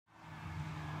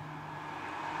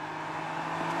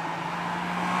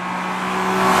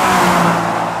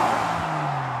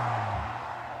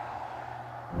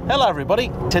Hello everybody,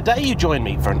 today you join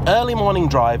me for an early morning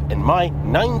drive in my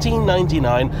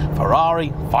 1999 Ferrari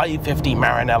 550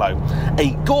 Maranello,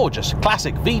 a gorgeous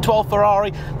classic V12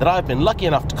 Ferrari that I've been lucky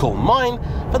enough to call mine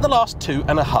for the last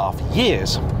 2.5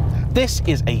 years. This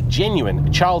is a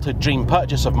genuine childhood dream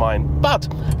purchase of mine, but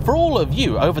for all of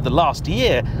you over the last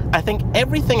year, I think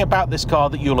everything about this car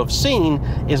that you'll have seen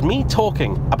is me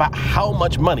talking about how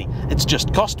much money it's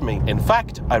just cost me. In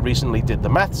fact, I recently did the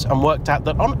maths and worked out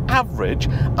that on average,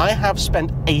 I have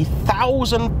spent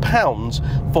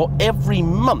 £1,000 for every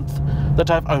month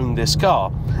that I've owned this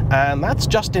car. And that's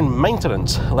just in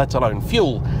maintenance, let alone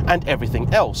fuel and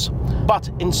everything else. But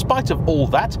in spite of all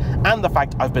that, and the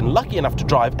fact I've been lucky enough to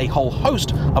drive a whole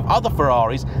host of other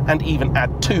Ferraris and even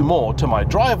add 2 more to my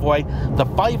driveway, the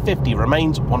 550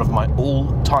 remains one of my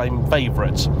all-time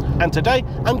favourites. And today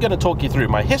I'm going to talk you through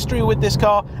my history with this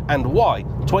car and why,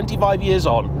 25 years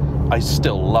on, I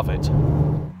still love it.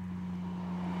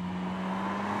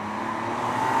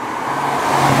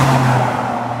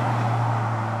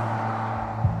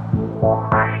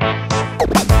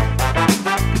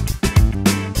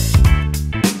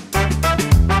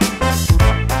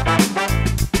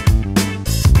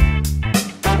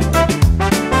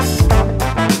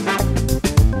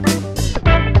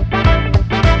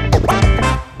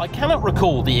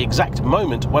 Recall the exact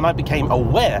moment when I became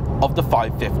aware of the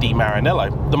 550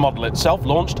 Maranello. The model itself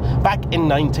launched back in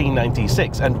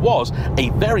 1996 and was a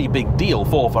very big deal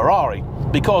for Ferrari,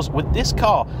 because with this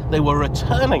car they were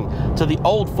returning to the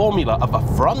old formula of a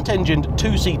front-engined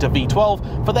 2-seater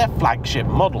V12 for their flagship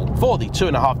model. For the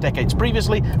 2.5 decades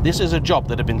previously, this is a job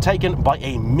that had been taken by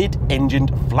a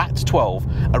mid-engined flat 12.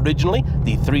 Originally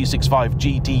the 365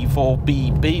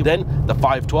 GT4BB, then the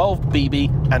 512 BB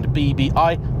and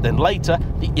BBI, then later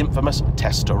the infamous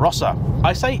Testarossa.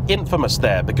 I say infamous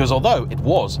there because although it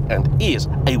was and is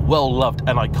a well-loved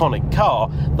and iconic car,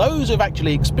 those who've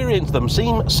actually experienced them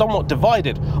seem somewhat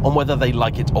divided on whether they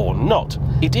like it or not.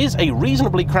 It is a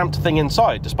reasonably cramped thing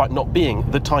inside, despite not being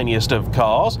the tiniest of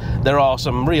cars. There are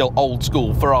some real old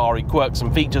school Ferrari quirks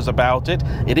and features about it.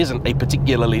 It isn't a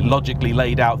particularly logically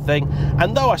laid out thing,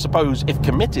 and though I suppose if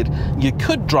committed you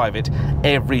could drive it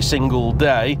every single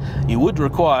day, you would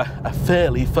require a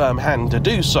fairly firm hand to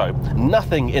do so.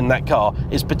 Nothing in that car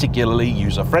is particularly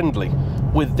user-friendly.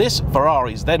 With this,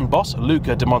 Ferrari's then boss,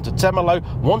 Luca de Montetemolo,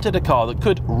 wanted a car that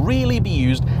could really be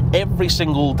used every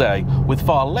single day, with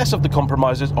far less of the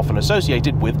compromises often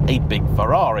associated with a big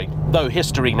Ferrari. Though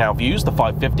history now views the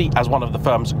 550 as one of the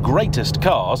firm's greatest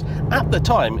cars, at the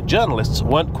time journalists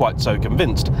weren't quite so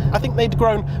convinced. I think they'd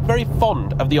grown very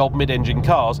fond of the old mid-engine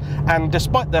cars, and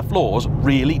despite their flaws,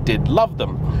 really did love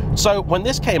them. So when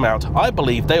this came out, I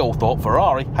believe they all thought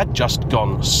Ferrari had just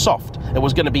gone soft. It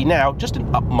was going to be now just an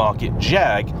upmarket Jag,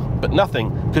 but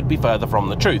nothing could be further from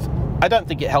the truth. I don't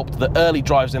think it helped that early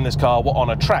drives in this car were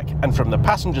on a track and from the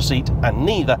passenger seat, and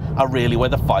neither are really where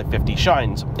the 550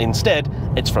 shines. Instead,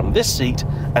 it's from this seat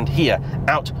and here,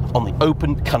 out on the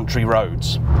open country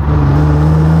roads.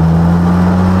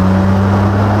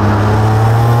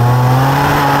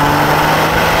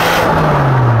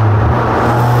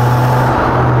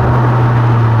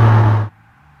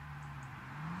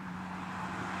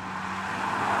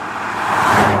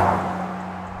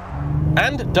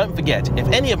 And don't forget, if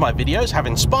any of my videos have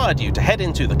inspired you to head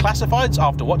into the classifieds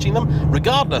after watching them,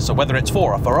 regardless of whether it's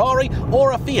for a Ferrari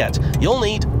or a Fiat, you'll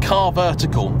need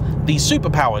CarVertical, the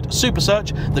super-powered super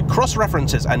search that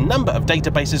cross-references a number of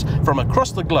databases from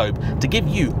across the globe to give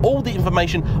you all the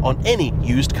information on any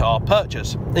used car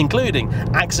purchase, including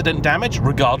accident damage,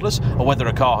 regardless of whether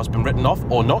a car has been written off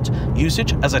or not,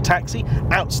 usage as a taxi,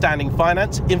 outstanding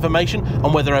finance, information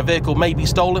on whether a vehicle may be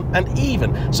stolen, and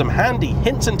even some handy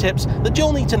hints and tips that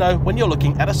you'll need to know when you're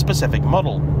looking at a specific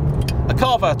model. A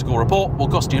CarVertical report will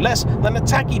cost you less than a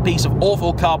tacky piece of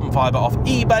awful carbon fibre off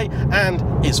eBay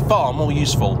and is far more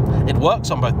useful. It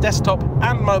works on both desktop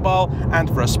and mobile,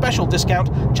 and for a special discount,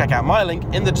 check out my link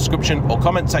in the description or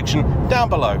comment section down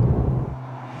below.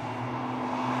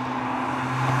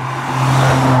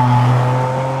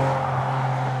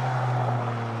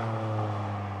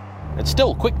 It's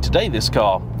still quick today, this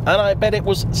car, and I bet it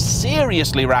was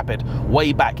seriously rapid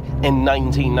way back in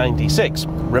 1996.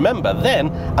 Remember, then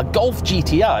a Golf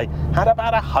GTI had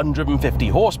about 150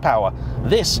 horsepower,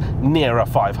 this nearer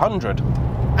 500.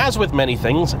 As with many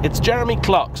things, it's Jeremy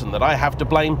Clarkson that I have to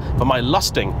blame for my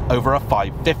lusting over a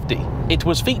 550. It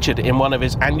was featured in one of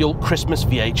his annual Christmas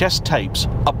VHS tapes,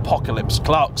 Apocalypse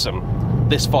Clarkson.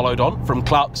 This followed on from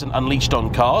Clarkson Unleashed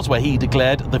on Cars, where he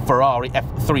declared the Ferrari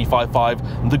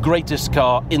F355 the greatest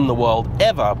car in the world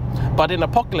ever. But in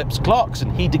Apocalypse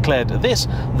Clarkson, he declared this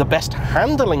the best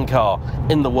handling car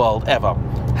in the world ever.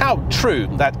 How true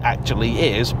that actually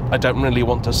is, I don't really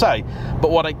want to say,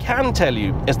 but what I can tell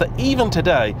you is that even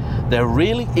today, there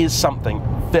really is something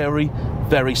very,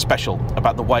 very special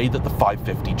about the way that the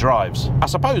 550 drives. I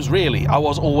suppose really I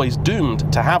was always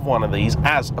doomed to have one of these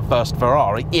as a first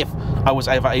Ferrari if I was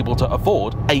ever able to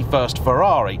afford a first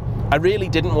Ferrari. I really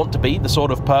didn't want to be the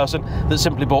sort of person that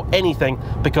simply bought anything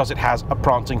because it has a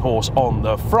prancing horse on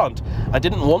the front. I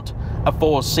didn't want a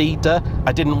four-seater.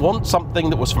 I didn't want something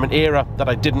that was from an era that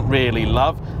I didn't really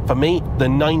love. For me, the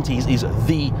 90s is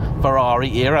the Ferrari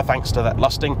era, thanks to that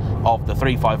lusting of the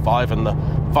 355 and the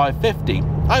 550.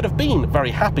 I'd have been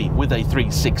very happy with a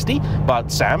 360, but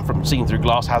Sam from Seen Through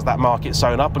Glass has that market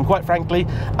sewn up, and quite frankly,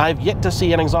 I've yet to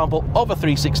see an example of a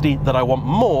 360 that I want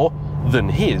more than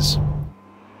his.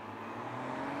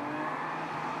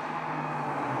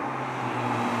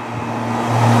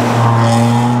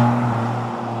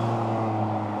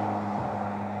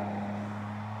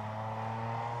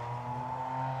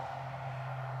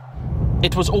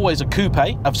 It was always a coupe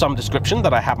of some description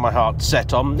that I had my heart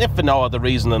set on, if for no other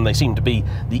reason than they seem to be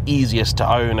the easiest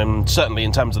to own, and certainly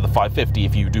in terms of the 550,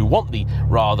 if you do want the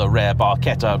rather rare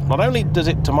Barchetta, not only does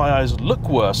it to my eyes look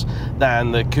worse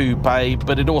than the coupe,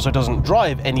 but it also doesn't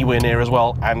drive anywhere near as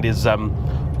well and is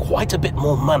quite a bit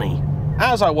more money.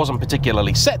 As I wasn't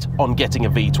particularly set on getting a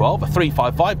V12, a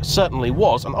 355 certainly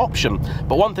was an option,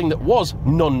 but one thing that was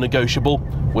non-negotiable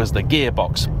was the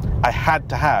gearbox. I had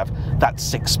to have that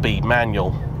 6-speed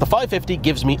manual. The 550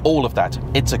 gives me all of that.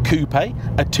 It's a coupe,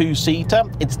 a two-seater.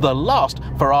 It's the last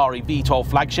Ferrari V12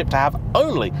 flagship to have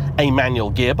only a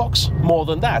manual gearbox. More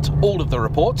than that, all of the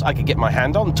reports I could get my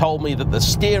hand on told me that the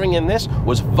steering in this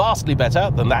was vastly better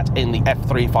than that in the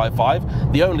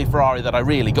F355, the only Ferrari that I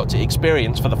really got to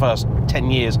experience for the first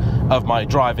 10 years of my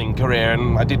driving career,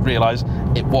 and I did realise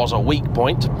it was a weak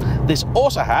point. This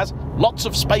also has lots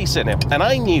of space in it, and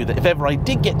I knew that if ever I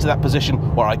did get to that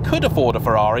position where I could afford a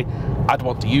Ferrari, I'd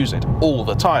want to use it all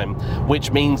the time,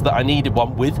 which means that I needed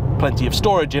one with plenty of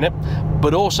storage in it,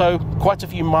 but also quite a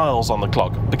few miles on the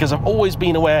clock, because I've always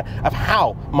been aware of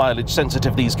how mileage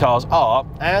sensitive these cars are,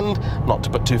 and not to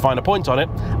put too fine a point on it,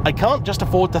 I can't just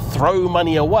afford to throw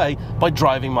money away by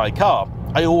driving my car.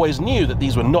 I always knew that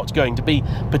these were not going to be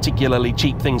particularly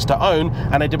cheap things to own,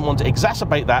 and I didn't want to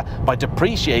exacerbate that by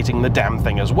depreciating the damn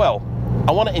thing as well.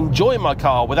 I want to enjoy my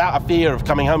car without a fear of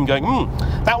coming home going,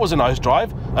 that was a nice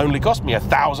drive, only cost me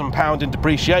 £1,000 in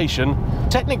depreciation.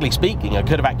 Technically speaking, I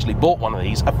could have actually bought one of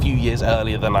these a few years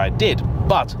earlier than I did,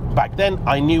 but back then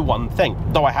I knew one thing: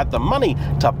 though I had the money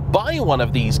to buy one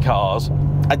of these cars,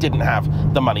 I didn't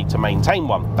have the money to maintain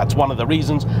one. That's one of the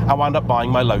reasons I wound up buying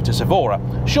my Lotus Evora.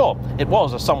 Sure, it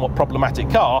was a somewhat problematic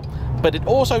car, but it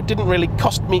also didn't really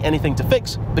cost me anything to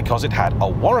fix because it had a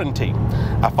warranty.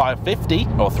 A 550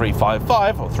 or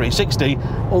 355 or 360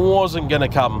 wasn't going to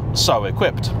come so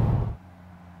equipped.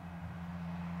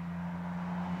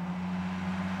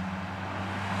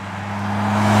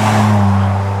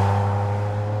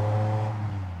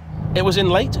 It was in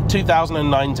late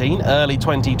 2019, early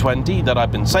 2020 that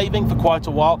I'd been saving for quite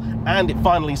a while, and it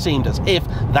finally seemed as if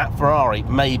that Ferrari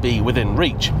may be within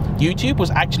reach. YouTube was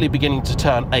actually beginning to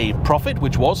turn a profit,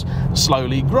 which was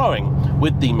slowly growing.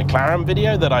 With the McLaren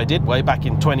video that I did way back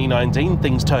in 2019,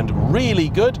 things turned really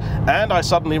good, and I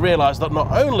suddenly realized that not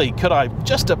only could I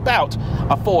just about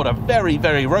afford a very,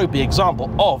 very ropey example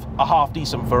of a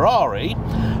half-decent Ferrari,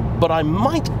 but I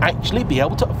might actually be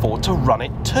able to afford to run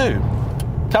it too.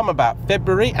 Come about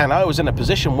February, and I was in a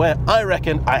position where I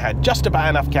reckon I had just about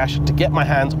enough cash to get my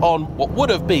hands on what would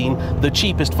have been the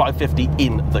cheapest 550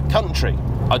 in the country.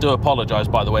 I do apologise,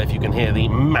 by the way, if you can hear the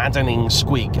maddening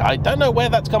squeak. I don't know where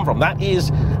that's come from. That is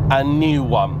a new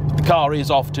one. The car is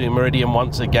off to Meridian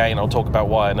once again. I'll talk about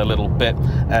why in a little bit,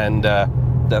 and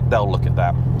they'll look at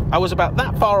that. I was about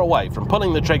that far away from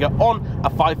pulling the trigger on a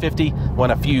 550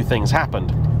 when a few things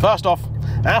happened. First off,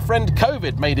 our friend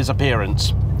COVID made his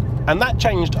appearance. And that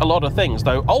changed a lot of things,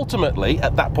 though ultimately,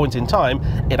 at that point in time,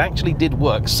 it actually did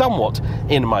work somewhat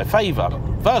in my favour.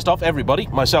 First off, everybody,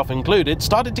 myself included,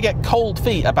 started to get cold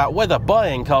feet about whether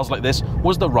buying cars like this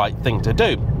was the right thing to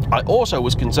do. I also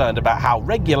was concerned about how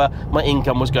regular my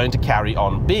income was going to carry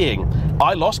on being.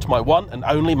 I lost my one and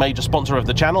only major sponsor of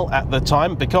the channel at the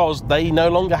time because they no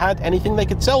longer had anything they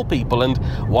could sell people, and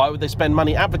why would they spend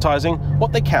money advertising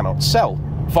what they cannot sell?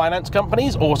 Finance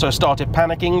companies also started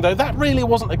panicking, though that really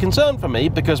wasn't a concern for me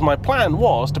because my plan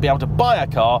was to be able to buy a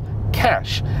car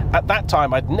cash. At that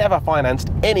time, I'd never financed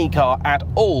any car at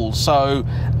all, so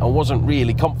I wasn't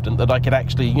really confident that I could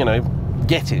actually,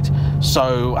 get it.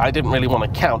 So I didn't really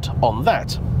want to count on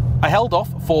that. I held off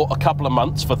for a couple of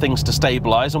months for things to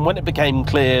stabilise, and when it became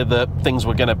clear that things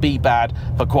were going to be bad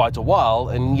for quite a while,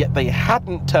 and yet they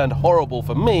hadn't turned horrible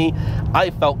for me,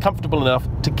 I felt comfortable enough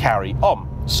to carry on.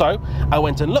 So I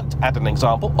went and looked at an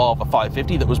example of a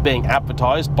 550 that was being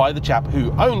advertised by the chap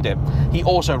who owned it. He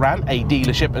also ran a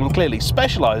dealership and clearly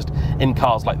specialised in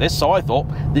cars like this, so I thought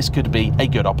this could be a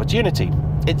good opportunity.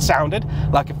 It sounded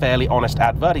like a fairly honest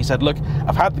advert. He said, look,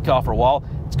 I've had the car for a while,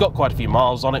 it's got quite a few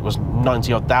miles on it, was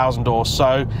 90-odd thousand or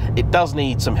so. It does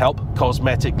need some help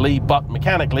cosmetically, but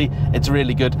mechanically it's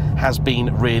really good, has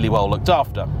been really well looked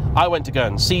after. I went to go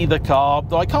and see the car,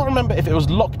 though I can't remember if it was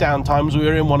lockdown times. We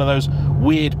were in one of those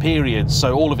weird periods,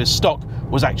 so all of his stock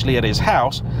was actually at his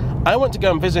house. I went to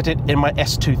go and visit it in my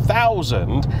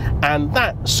S2000, and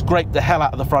that scraped the hell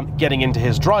out of the front getting into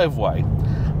his driveway.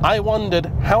 I wondered,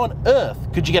 how on earth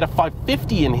could you get a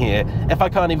 550 in here if I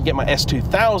can't even get my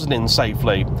S2000 in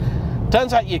safely?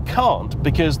 Turns out you can't,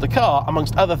 because the car,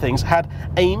 amongst other things, had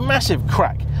a massive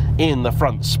crack in the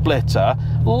front splitter,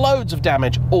 loads of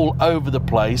damage all over the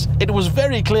place. It was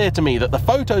very clear to me that the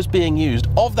photos being used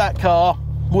of that car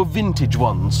were vintage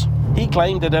ones. He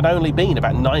claimed it had only been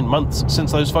about 9 months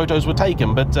since those photos were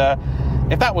taken, but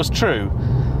if that was true,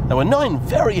 there were 9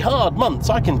 very hard months,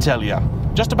 I can tell you.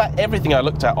 Just about everything I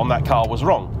looked at on that car was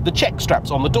wrong. The check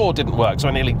straps on the door didn't work, so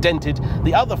I nearly dented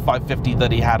the other 550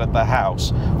 that he had at the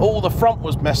house. All the front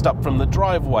was messed up from the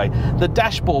driveway. The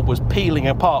dashboard was peeling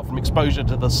apart from exposure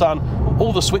to the sun.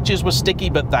 All the switches were sticky,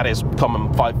 but that is a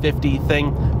common 550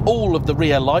 thing. All of the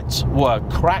rear lights were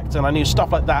cracked, and I knew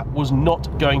stuff like that was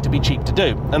not going to be cheap to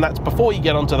do. And that's before you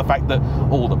get onto the fact that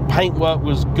all the paintwork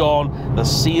was gone, the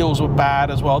seals were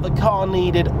bad as well. The car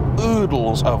needed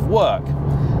oodles of work.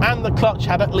 And the clutch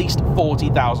had at least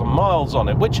 40,000 miles on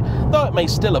it, which, though it may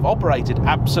still have operated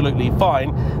absolutely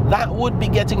fine, that would be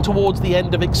getting towards the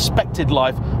end of expected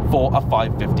life for a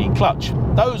 550 clutch.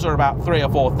 Those are about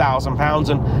 £3,000 or £4,000,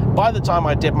 and by the time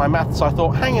I did my maths, I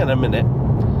thought, hang on a minute,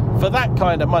 for that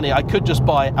kind of money, I could just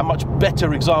buy a much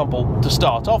better example to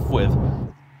start off with.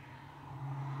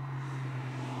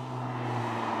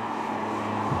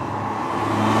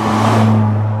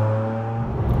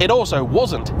 It also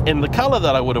wasn't in the colour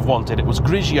that I would have wanted. It was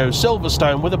Grigio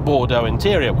Silverstone with a Bordeaux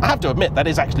interior. I have to admit, that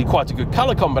is actually quite a good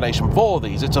colour combination for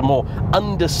these. It's a more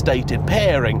understated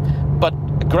pairing, but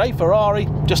a grey Ferrari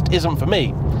just isn't for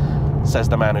me, says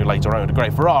the man who later owned a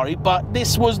grey Ferrari. But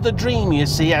this was the dream, you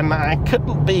see, and I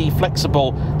couldn't be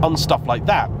flexible on stuff like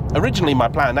that. Originally, my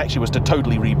plan actually was to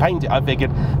totally repaint it. I figured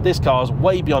this car's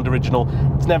way beyond original,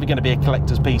 it's never going to be a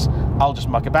collector's piece, I'll just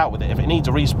muck about with it. If it needs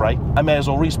a respray, I may as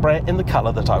well respray it in the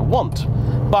colour that I want.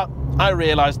 But I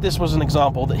realised this was an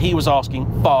example that he was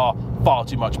asking far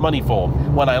too much money for.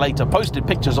 When I later posted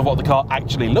pictures of what the car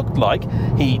actually looked like,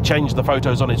 he changed the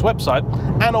photos on his website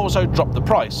and also dropped the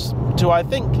price to, I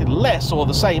think, less or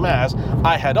the same as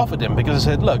I had offered him, because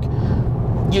I said, look,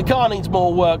 your car needs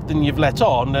more work than you've let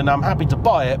on, and I'm happy to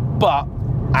buy it, but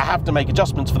I have to make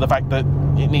adjustments for the fact that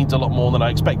it needs a lot more than I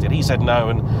expected. He said no,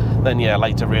 and then, yeah,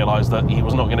 later realised that he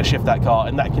was not going to shift that car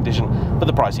in that condition for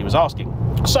the price he was asking.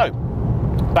 So,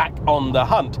 back on the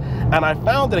hunt, and I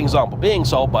found an example being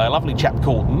sold by a lovely chap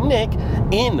called Nick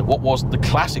in what was the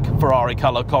classic Ferrari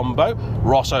colour combo,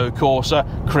 Rosso Corsa,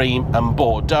 cream and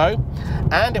Bordeaux,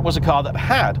 and it was a car that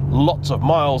had lots of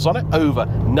miles on it, over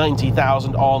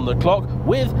 90,000 on the clock,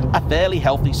 with a fairly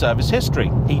healthy service history.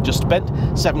 He just spent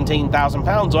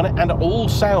 £17,000 on it, and it all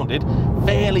sounded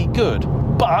fairly good,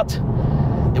 but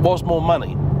it was more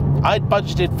money. I'd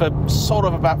budgeted for sort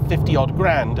of about 50 odd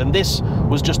grand, and this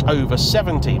was just over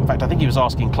 70. In fact, I think he was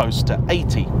asking close to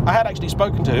 80. I had actually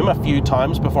spoken to him a few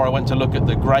times before I went to look at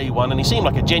the grey one, and he seemed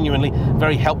like a genuinely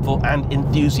very helpful and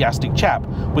enthusiastic chap.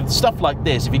 With stuff like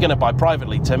this, if you're going to buy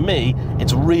privately, to me,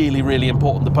 it's really, really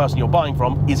important the person you're buying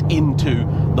from is into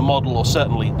the model, or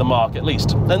certainly the marque at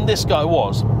least. And this guy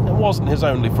was. It wasn't his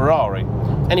only Ferrari.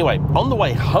 Anyway, on the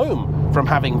way home from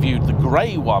having viewed the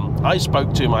grey one, I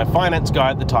spoke to my finance guy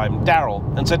at the time,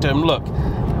 Daryl, and said to him, look,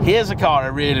 here's a car I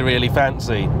really, really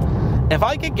fancy. If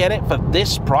I could get it for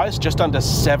this price, just under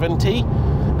 70,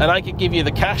 and I could give you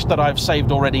the cash that I've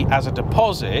saved already as a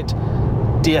deposit,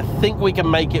 do you think we can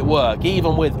make it work,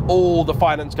 even with all the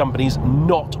finance companies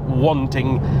not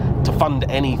wanting to fund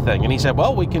anything? And he said,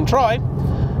 well, we can try.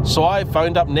 So I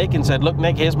phoned up Nick and said, look,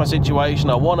 Nick, here's my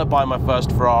situation. I want to buy my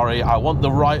first Ferrari. I want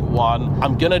the right one.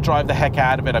 I'm going to drive the heck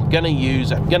out of it. I'm going to use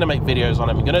it. I'm going to make videos on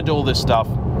it. I'm going to do all this stuff.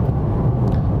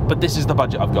 But this is the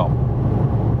budget I've got.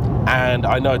 And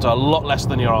I know it's a lot less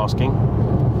than you're asking.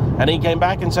 And he came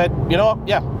back and said, you know what?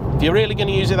 Yeah, if you're really going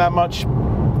to use it that much,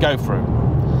 go for it.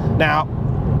 Now,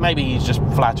 maybe he's just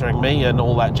flattering me and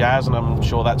all that jazz, and I'm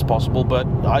sure that's possible, but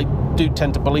I do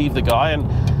tend to believe the guy.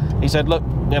 And he said, look,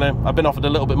 you know, I've been offered a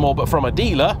little bit more, but from a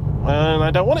dealer, and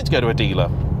I don't want it to go to a dealer.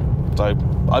 So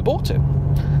I bought it.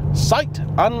 Sight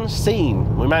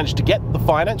unseen. We managed to get the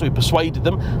finance. We persuaded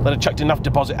them that I chucked enough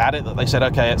deposit at it that they said,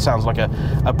 okay, it sounds like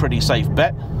a pretty safe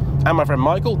bet. And my friend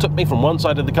Michael took me from one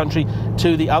side of the country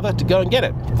to the other to go and get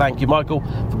it. Thank you, Michael,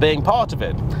 for being part of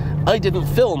it. I didn't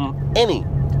film any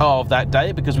of that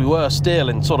day because we were still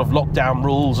in sort of lockdown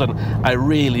rules, and I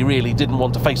really didn't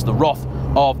want to face the wrath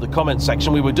of the comment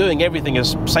section. We were doing everything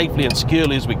as safely and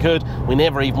securely as we could. We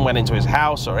never even went into his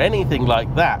house or anything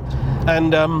like that.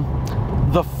 And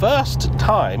the first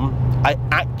time I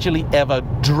actually ever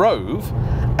drove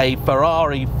a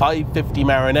Ferrari 550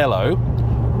 Maranello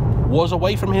was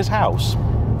away from his house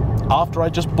after I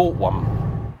just bought one.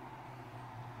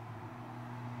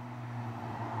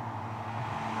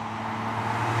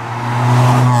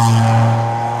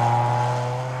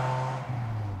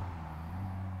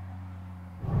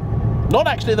 Not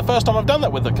actually the first time I've done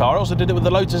that with the car. I also did it with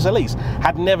the Lotus Elise.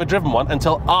 Had never driven one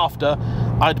until after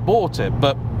I'd bought it,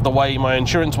 but the way my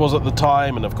insurance was at the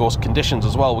time, and of course conditions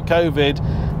as well with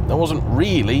COVID, there wasn't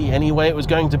really any way it was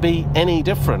going to be any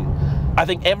different. I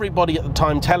think everybody at the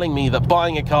time telling me that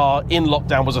buying a car in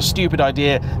lockdown was a stupid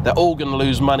idea, they're all going to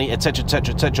lose money, etc,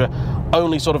 etc, etc,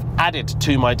 only sort of added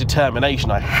to my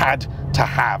determination. I had to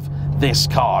have this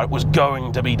car. It was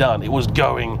going to be done. It was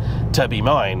going to be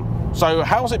mine. So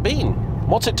how's it been?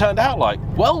 What's it turned out like?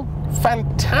 Well,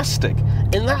 fantastic.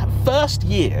 In that first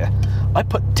year, I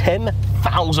put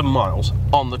 10,000 miles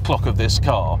on the clock of this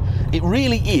car. It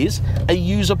really is a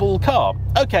usable car.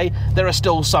 Okay, there are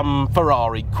still some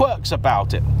Ferrari quirks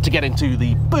about it. To get into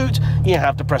the boot, you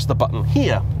have to press the button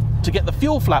here. To get the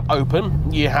fuel flap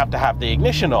open, you have to have the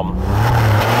ignition on.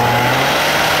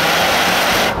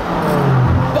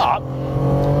 But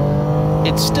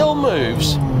it still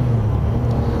moves,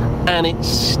 and it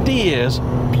steers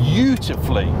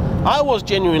beautifully. I was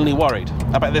genuinely worried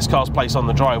about this car's place on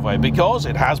the driveway because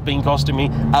it has been costing me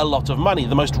a lot of money.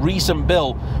 The most recent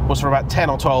bill was for about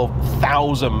 £10,000 or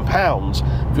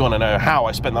 £12,000. If you want to know how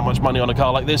I spent that much money on a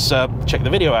car like this, check the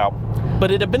video out.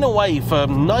 But it had been away for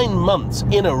 9 months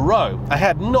in a row. I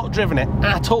had not driven it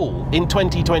at all in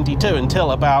 2022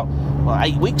 until about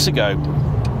 8 weeks ago.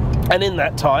 And in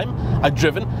that time, I'd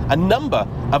driven a number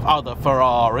of other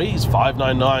Ferraris,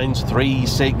 599s,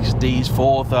 360s,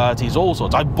 430s, all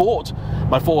sorts. I bought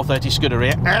my 430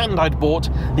 Scuderia and I'd bought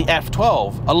the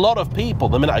F12. A lot of people,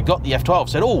 the minute I got the F12,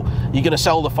 said, oh, you're going to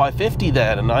sell the 550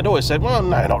 then? And I'd always said, well,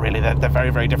 no, not really. They're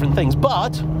very different things.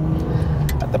 But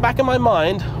at the back of my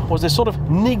mind was this sort of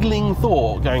niggling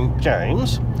thought going,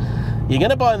 James, you're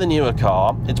going to buy the newer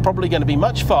car, it's probably going to be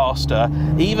much faster,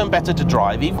 even better to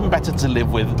drive, even better to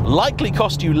live with, likely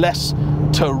cost you less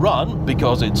to run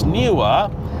because it's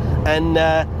newer, and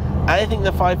I think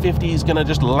the 550 is going to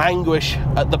just languish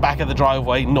at the back of the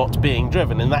driveway not being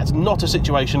driven, and that's not a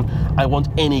situation I want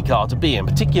any car to be in,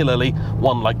 particularly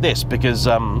one like this, because,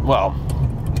 well,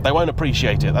 they won't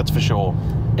appreciate it, that's for sure.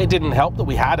 It didn't help that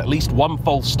we had at least one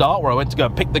false start where I went to go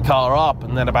and pick the car up,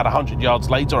 and then about 100 yards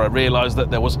later I realised that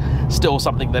there was still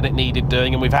something that it needed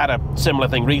doing, and we've had a similar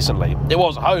thing recently. It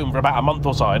was home for about a month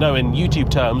or so. I know in YouTube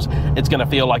terms it's going to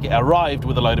feel like it arrived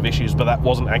with a load of issues, but that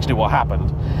wasn't actually what happened.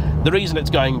 The reason it's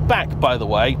going back, by the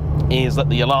way, is that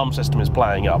the alarm system is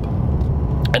playing up.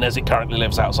 And as it currently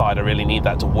lives outside, I really need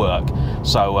that to work.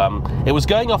 So it was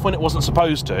going off when it wasn't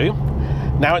supposed to.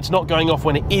 Now it's not going off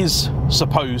when it is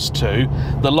supposed to.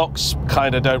 The locks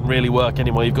kind of don't really work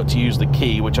anymore. You've got to use the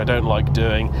key, which I don't like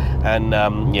doing.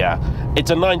 And yeah, it's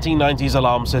a 1990s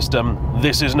alarm system.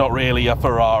 This is not really a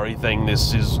Ferrari thing.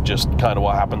 This is just kind of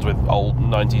what happens with old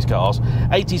 90s cars.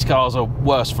 80s cars are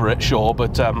worse for it, sure,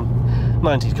 but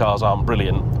 90s cars aren't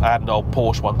brilliant. I had an old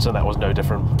Porsche once and that was no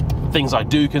different. Things I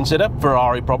do consider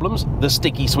Ferrari problems: the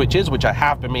sticky switches, which I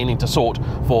have been meaning to sort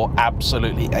for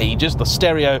absolutely ages. The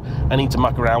stereo I need to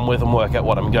muck around with and work out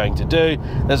what I'm going to do.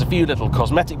 There's a few little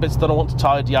cosmetic bits that I want to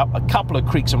tidy up, a couple of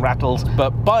creaks and rattles,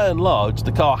 but by and large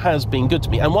the car has been good to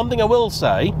me. And one thing I will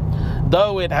say,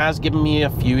 though it has given me a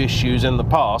few issues in the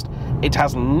past, it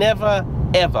has never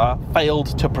ever failed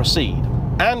to proceed.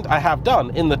 And I have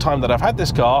done, in the time that I've had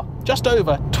this car, just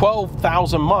over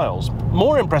 12,000 miles.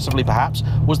 More impressively, perhaps,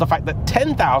 was the fact that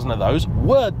 10,000 of those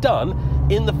were done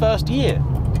in the first year.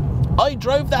 I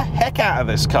drove the heck out of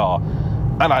this car,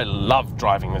 and I love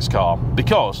driving this car,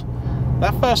 because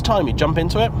that first time you jump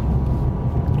into it,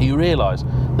 you realise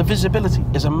the visibility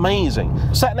is amazing.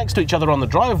 Sat next to each other on the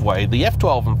driveway, the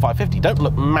F12 and 550 don't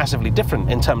look massively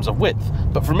different in terms of width,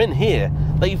 but from in here,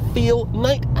 they feel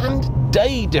night and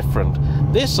day different.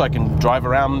 This I can drive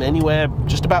around anywhere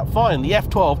just about fine. The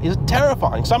F12 is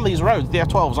terrifying. Some of these roads, the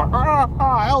F12 is like,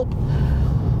 help.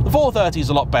 The 430 is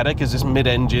a lot better because it's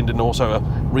mid-engined and also a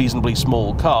reasonably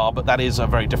small car, but that is a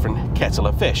very different kettle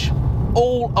of fish.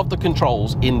 All of the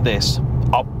controls in this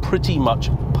are pretty much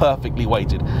perfectly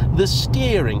weighted. The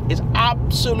steering is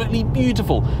absolutely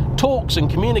beautiful, talks and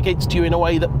communicates to you in a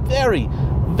way that very,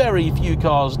 very few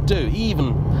cars do,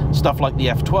 even stuff like the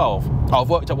F12. I've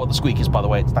worked out what the squeak is, by the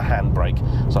way. It's the handbrake,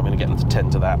 so I'm going to get them to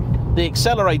tend to that. The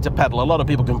accelerator pedal, a lot of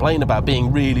people complain about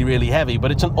being really, really heavy,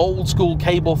 but it's an old school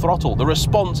cable throttle. The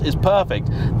response is perfect.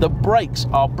 The brakes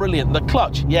are brilliant. The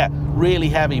clutch, yeah, really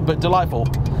heavy, but delightful.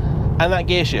 And that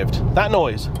gear shift, that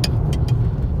noise,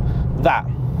 that,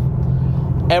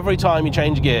 every time you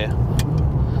change gear.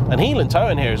 And heel and toe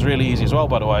in here is really easy as well,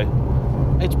 by the way.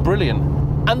 It's brilliant.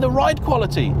 And the ride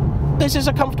quality. This is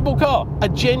a comfortable car, a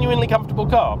genuinely comfortable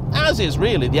car, as is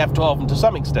really the F12 and to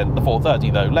some extent the 430,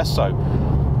 though less so.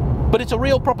 But it's a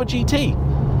real proper GT.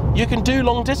 You can do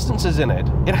long distances in it.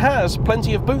 It has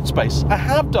plenty of boot space. I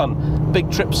have done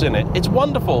big trips in it. It's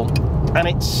wonderful, and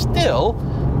it's still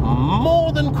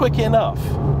more than quick enough.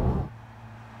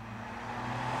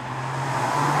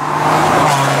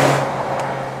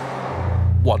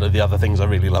 One of the other things I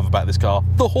really love about this car,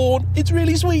 the horn. It's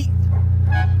really sweet.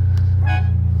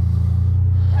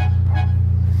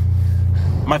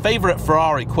 My favourite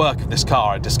Ferrari quirk of this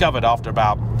car I discovered after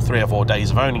about 3 or 4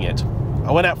 days of owning it.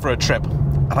 I went out for a trip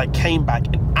and I came back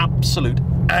in absolute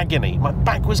agony. My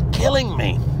back was killing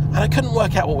me and I couldn't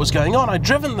work out what was going on. I'd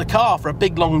driven the car for a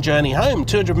big long journey home,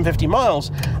 250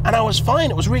 miles, and I was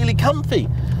fine. It was really comfy.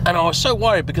 And I was so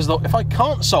worried because if I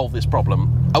can't solve this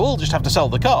problem, I will just have to sell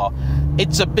the car.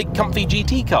 It's a big comfy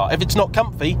GT car. If it's not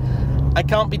comfy, I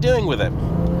can't be doing with it.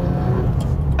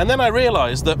 And then I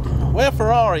realised that where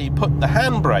Ferrari put the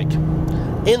handbrake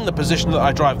in the position that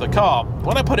I drive the car,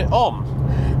 when I put it on,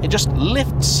 it just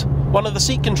lifts one of the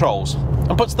seat controls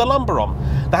and puts the lumbar on.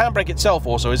 The handbrake itself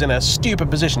also is in a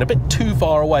stupid position, a bit too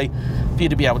far away for you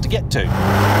to be able to get to.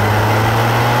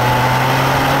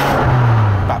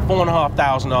 About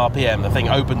 4,500 RPM, the thing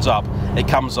opens up, it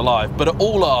comes alive, but at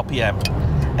all RPM,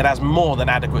 it has more than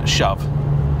adequate shove.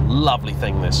 Lovely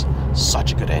thing, this.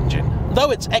 Such a good engine.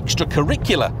 Though its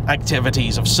extracurricular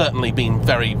activities have certainly been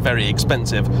very, very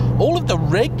expensive, all of the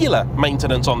regular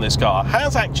maintenance on this car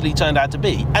has actually turned out to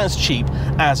be as cheap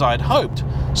as I'd hoped.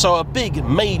 So a big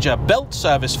major belt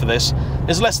service for this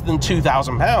is less than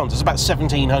 £2,000. It's about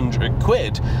 1,700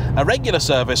 quid. A regular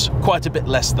service, quite a bit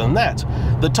less than that.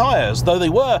 The tyres, though they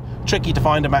were tricky to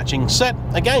find a matching set,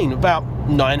 again about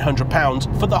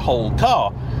 £900 for the whole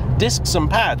car. Discs and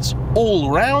pads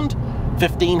all round,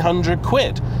 1,500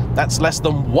 quid. That's less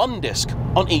than one disc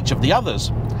on each of the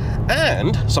others.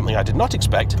 And, something I did not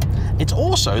expect, it's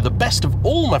also the best of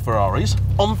all my Ferraris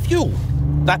on fuel.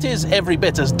 That is every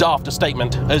bit as daft a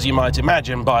statement as you might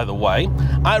imagine, by the way.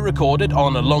 I recorded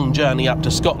on a long journey up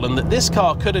to Scotland that this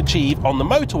car could achieve on the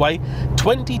motorway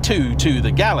 22 to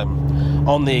the gallon.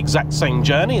 On the exact same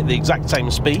journey, at the exact same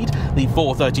speed, the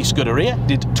 430 Scuderia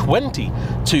did 20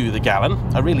 to the gallon.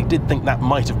 I really did think that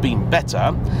might have been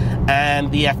better.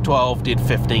 And the F12 did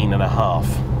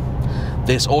 15.5.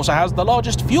 This also has the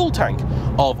largest fuel tank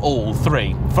of all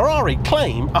three. Ferrari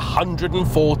claim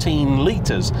 114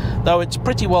 litres, though it's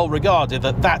pretty well regarded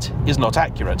that that is not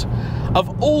accurate.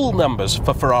 Of all numbers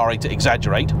for Ferrari to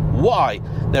exaggerate, why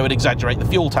they would exaggerate the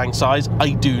fuel tank size,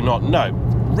 I do not know.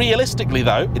 Realistically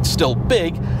though, it's still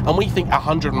big, and we think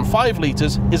 105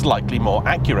 litres is likely more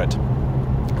accurate.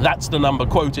 That's the number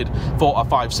quoted for a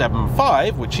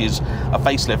 575, which is a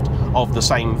facelift of the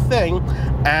same thing,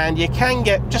 and you can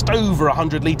get just over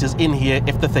 100 litres in here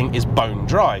if the thing is bone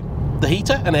dry. The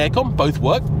heater and aircon both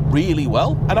work really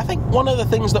well, and I think one of the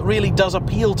things that really does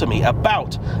appeal to me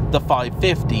about the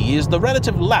 550 is the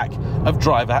relative lack of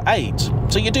driver aids.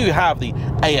 So you do have the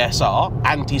ASR,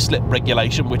 anti-slip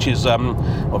regulation, which is a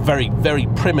very, very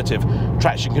primitive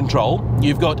traction control.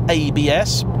 You've got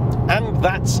ABS, and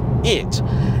that's it.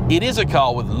 It is a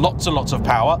car with lots and lots of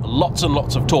power, lots and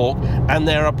lots of torque, and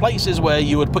there are places where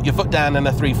you would put your foot down in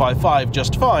a 355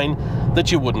 just fine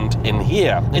that you wouldn't in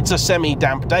here. It's a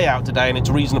semi-damp day out today and it's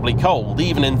reasonably cold.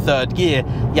 Even in third gear,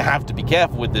 you have to be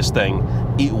careful with this thing.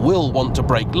 It will want to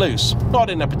break loose. Not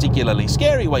in a particularly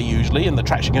scary way usually, and the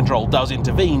traction control does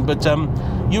intervene, but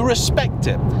you respect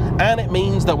it. And it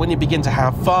means that when you begin to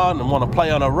have fun and want to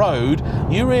play on a road,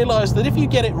 you realise that if you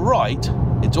get it right,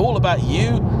 it's all about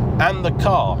you and the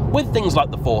car. With things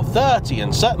like the 430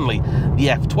 and certainly the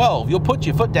F12, you'll put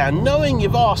your foot down knowing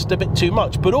you've asked a bit too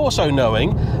much, but also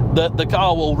knowing that the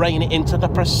car will rein it into the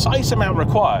precise amount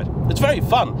required. It's very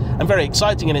fun and very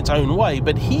exciting in its own way,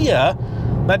 but here,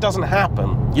 that doesn't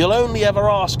happen. You'll only ever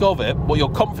ask of it what you're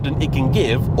confident it can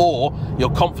give, or you're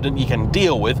confident you can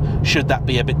deal with, should that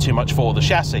be a bit too much for the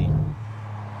chassis.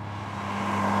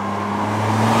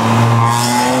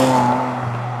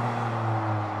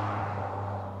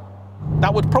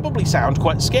 That would probably sound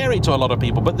quite scary to a lot of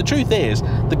people, but the truth is,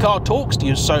 the car talks to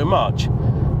you so much,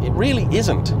 it really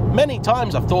isn't. Many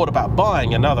times I've thought about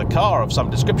buying another car of some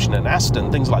description, an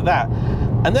Aston, things like that,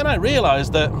 and then I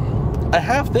realised that I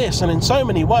have this, and in so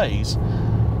many ways,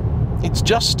 it's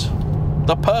just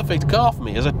the perfect car for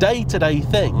me as a day-to-day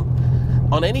thing.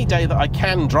 On any day that I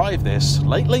can drive this,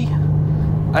 lately,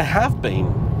 I have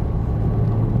been,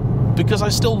 because I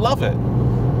still love it.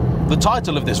 The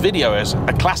title of this video is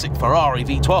A Classic Ferrari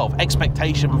V12,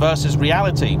 Expectation versus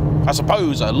Reality. I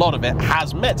suppose a lot of it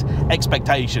has met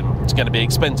expectation. It's going to be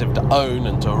expensive to own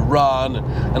and to run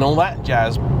and all that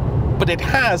jazz, but it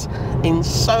has, in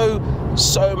so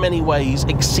many ways,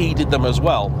 exceeded them as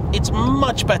well. It's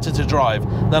much better to drive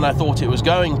than I thought it was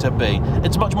going to be.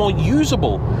 It's much more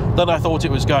usable than I thought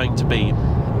it was going to be.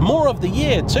 More of the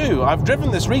year too. I've driven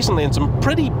this recently in some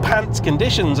pretty pants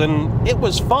conditions and it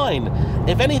was fine.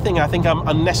 If anything, I think I'm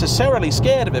unnecessarily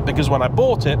scared of it, because when I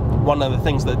bought it, one of the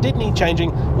things that did need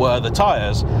changing were the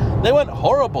tyres. They weren't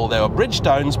horrible, they were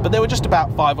Bridgestones, but they were just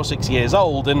about 5 or 6 years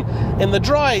old, and in the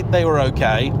dry they were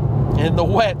okay. In the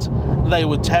wet, they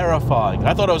were terrifying.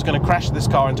 I thought I was going to crash this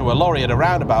car into a lorry at a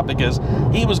roundabout because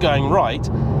he was going right,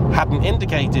 hadn't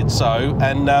indicated so,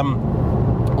 and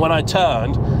when I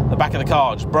turned, the back of the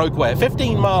car just broke away at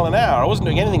 15 miles an hour. I wasn't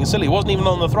doing anything silly, it wasn't even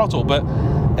on the throttle, but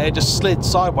it just slid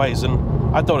sideways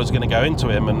and I thought I was going to go into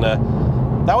him, and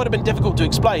that would have been difficult to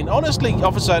explain. Honestly,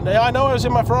 officer, I know I was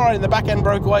in my Ferrari and the back end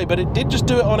broke away, but it did just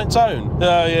do it on its own.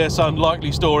 Oh yes,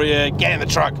 unlikely story here, get in the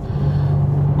truck.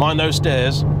 Mind those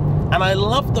stairs. And I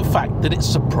love the fact that it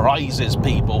surprises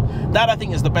people. That, I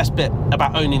think, is the best bit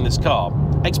about owning this car.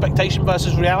 Expectation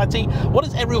versus reality. What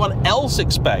does everyone else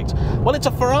expect? Well, it's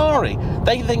a Ferrari.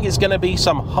 They think it's going to be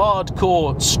some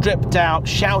hardcore, stripped out,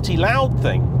 shouty, loud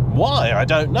thing. Why? I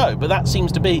don't know, but that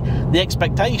seems to be the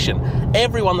expectation.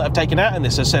 Everyone that I've taken out in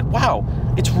this has said, wow,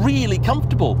 it's really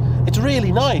comfortable. It's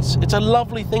really nice. It's a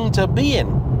lovely thing to be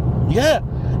in. Yeah.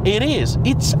 It is.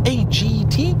 It's a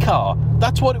GT car.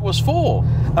 That's what it was for.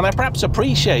 And I perhaps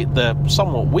appreciate the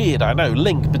somewhat weird, I know,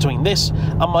 link between this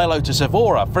and my Lotus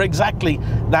Evora for exactly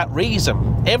that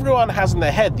reason. Everyone has in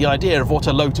their head the idea of what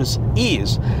a Lotus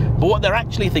is, but what they're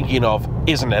actually thinking of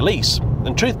is an Elise.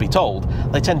 And truth be told,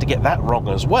 they tend to get that wrong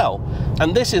as well.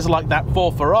 And this is like that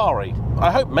for Ferrari. I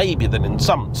hope maybe that in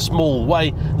some small way,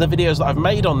 the videos that I've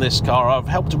made on this car have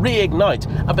helped reignite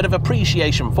a bit of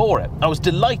appreciation for it. I was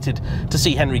delighted to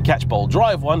see Henry Catchpole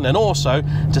drive one, and also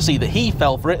to see that he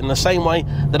fell for it in the same way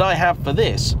that I have for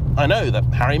this. I know that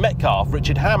Harry Metcalf,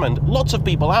 Richard Hammond, lots of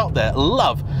people out there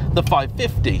love the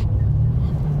 550.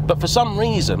 But for some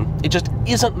reason, it just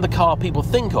isn't the car people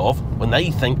think of when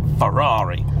they think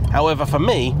Ferrari. However, for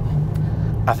me,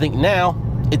 I think now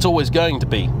it's always going to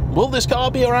be. Will this car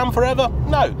be around forever?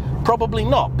 No, probably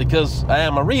not, because I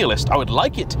am a realist. I would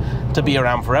like it to be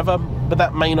around forever, but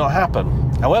that may not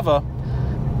happen. However,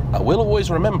 I will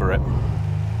always remember it.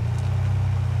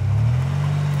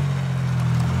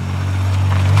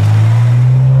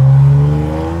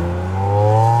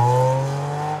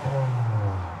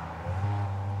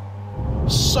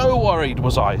 So worried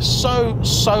was I,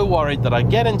 so worried that I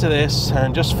get into this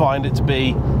and just find it to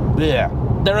be, yeah.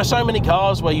 There are so many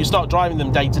cars where you start driving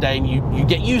them day to day and you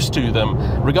get used to them,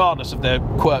 regardless of their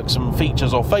quirks and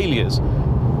features or failures.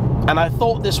 And I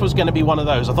thought this was going to be one of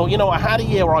those. I thought, you know, I had a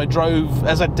year where I drove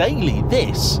as a daily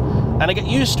this, and I get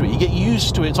used to it. You get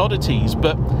used to its oddities,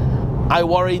 but I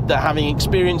worried that having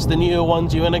experienced the newer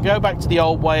ones, you're going to go back to the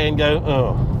old way and go,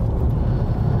 oh.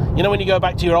 You know, when you go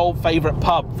back to your old favourite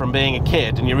pub from being a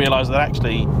kid and you realise that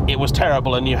actually it was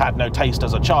terrible and you had no taste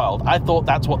as a child. I thought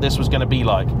that's what this was going to be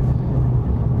like.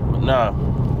 But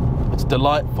no, it's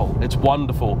delightful, it's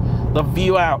wonderful. The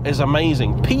view out is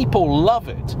amazing. People love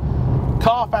it.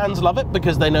 Car fans love it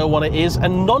because they know what it is,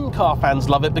 and non-car fans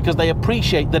love it because they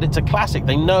appreciate that it's a classic.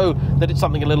 They know that it's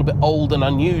something a little bit old and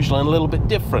unusual and a little bit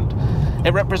different.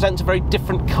 It represents a very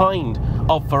different kind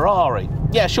of Ferrari.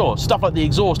 Yeah, sure, stuff like the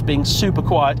exhaust being super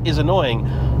quiet is annoying,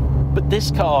 but this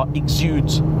car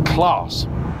exudes class.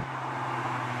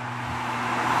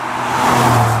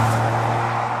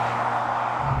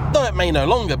 Though it may no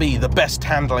longer be the best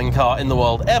handling car in the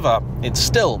world ever, it's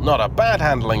still not a bad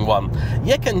handling one.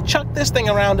 You can chuck this thing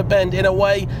around a bend in a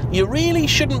way you really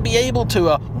shouldn't be able to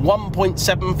a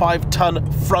 1.75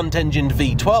 ton front-engined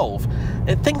V12.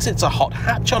 It thinks it's a hot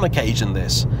hatch on occasion,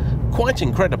 this. Quite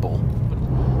incredible.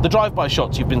 The drive-by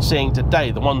shots you've been seeing today,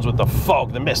 the ones with the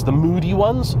fog, the mist, the moody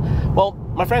ones, well,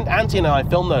 my friend Antti and I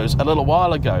filmed those a little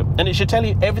while ago, and it should tell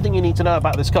you everything you need to know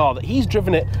about this car, that he's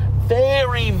driven it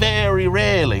very, very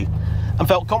rarely and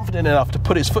felt confident enough to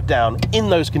put his foot down in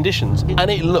those conditions,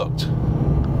 and it looked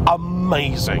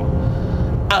amazing.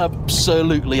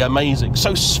 Absolutely amazing.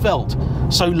 So svelte,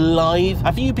 so lithe.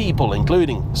 A few people,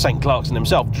 including St. Clarkson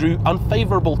himself, drew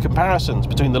unfavourable comparisons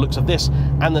between the looks of this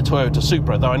and the Toyota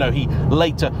Supra, though I know he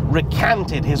later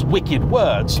recanted his wicked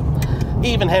words.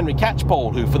 Even Henry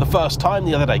Catchpole, who for the first time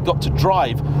the other day got to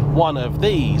drive one of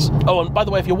these. Oh, and by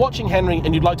the way, if you're watching Henry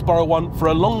and you'd like to borrow one for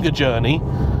a longer journey,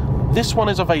 this one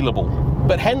is available.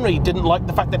 But Henry didn't like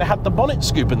the fact that it had the bonnet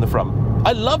scoop in the front.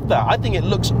 I love that. I think it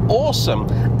looks awesome,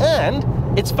 and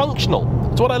it's functional.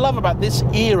 It's what I love about this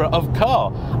era of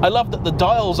car. I love that the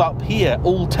dials up here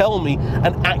all tell me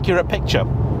an accurate picture.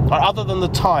 Other than the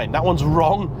time, that one's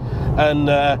wrong, and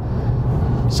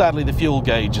sadly the fuel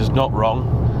gauge is not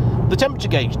wrong. The temperature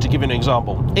gauge, to give you an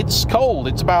example, it's cold.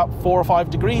 It's about 4 or 5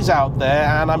 degrees out there,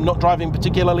 and I'm not driving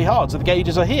particularly hard, so the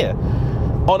gauges are here.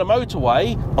 On a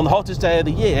motorway, on the hottest day of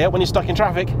the year, when you're stuck in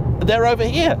traffic, they're over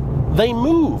here. They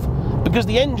move because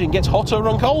the engine gets hotter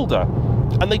and colder,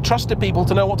 and they trusted people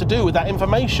to know what to do with that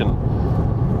information.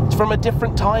 It's from a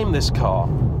different time, this car.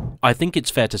 I think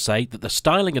it's fair to say that the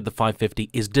styling of the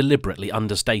 550 is deliberately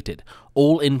understated,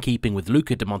 all in keeping with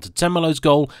Luca di Montezemelo's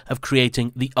goal of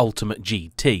creating the ultimate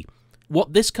GT.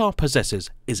 What this car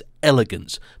possesses is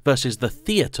elegance versus the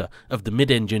theatre of the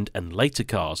mid-engined and later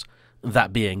cars.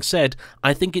 That being said,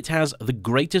 I think it has the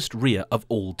greatest rear of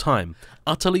all time.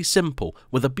 Utterly simple,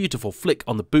 with a beautiful flick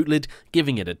on the boot lid,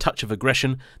 giving it a touch of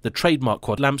aggression, the trademark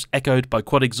quad lamps echoed by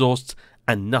quad exhausts,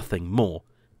 and nothing more.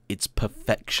 It's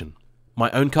perfection.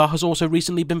 My own car has also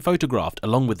recently been photographed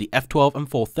along with the F12 and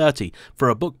 430 for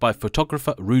a book by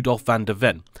photographer Rudolf van der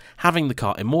Ven. Having the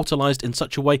car immortalised in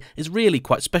such a way is really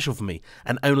quite special for me,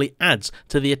 and only adds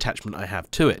to the attachment I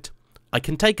have to it. I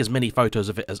can take as many photos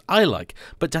of it as I like,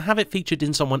 but to have it featured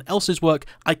in someone else's work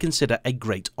I consider a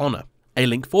great honour. A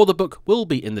link for the book will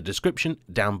be in the description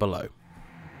down below.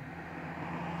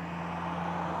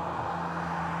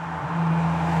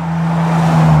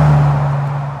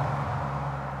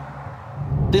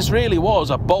 This really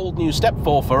was a bold new step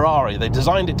for Ferrari. They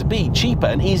designed it to be cheaper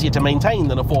and easier to maintain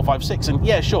than a 456, and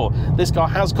yeah, sure, this car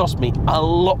has cost me a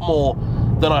lot more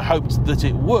than I hoped that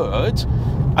it would.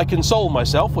 I console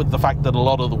myself with the fact that a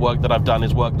lot of the work that I've done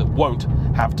is work that won't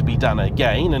have to be done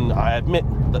again, and I admit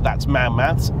that that's man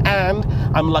maths, and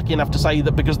I'm lucky enough to say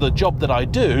that because of the job that I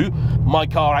do, my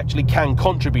car actually can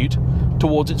contribute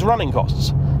towards its running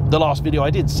costs. The last video I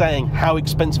did saying how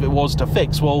expensive it was to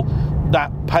fix, well, that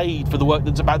paid for the work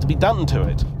that's about to be done to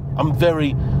it. I'm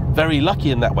very, very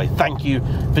lucky in that way. Thank you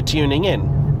for tuning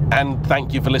in. And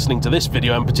thank you for listening to this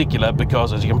video in particular,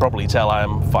 because as you can probably tell, I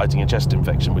am fighting a chest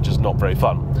infection, which is not very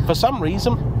fun. For some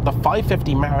reason, the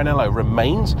 550 Maranello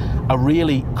remains a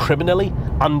really criminally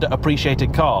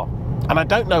underappreciated car. And I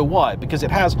don't know why, because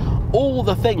it has all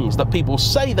the things that people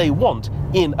say they want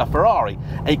in a Ferrari.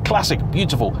 A classic,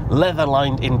 beautiful,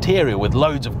 leather-lined interior with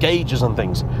loads of gauges and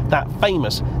things. That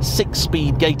famous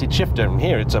 6-speed gated shifter, and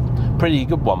here it's a pretty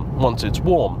good one once it's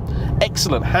warm.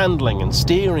 Excellent handling and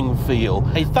steering feel.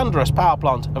 A thunderous power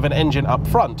plant of an engine up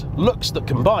front. Looks that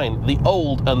combine the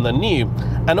old and the new.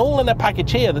 And all in a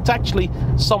package here that's actually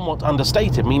somewhat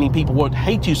understated, meaning people won't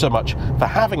hate you so much for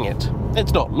having it.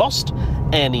 It's not lost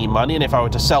any money, and if I were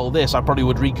to sell this, I probably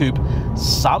would recoup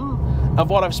some of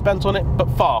what I've spent on it, but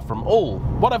far from all.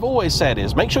 What I've always said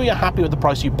is make sure you're happy with the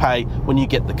price you pay when you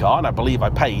get the car, and I believe I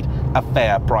paid a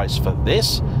fair price for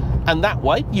this, and that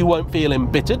way you won't feel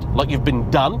embittered, like you've been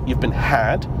done, you've been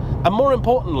had. And more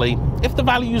importantly, if the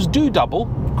values do double,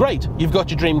 great, you've got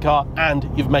your dream car and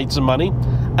you've made some money,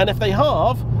 and if they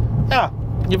halve,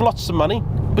 you've lost some money,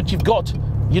 but you've got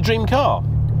your dream car.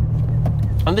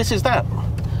 And this is that.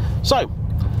 So,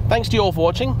 thanks to you all for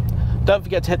watching. Don't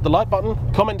forget to hit the like button,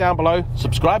 comment down below,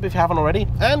 subscribe if you haven't already,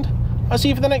 and I'll see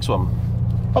you for the next one.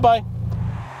 Bye-bye.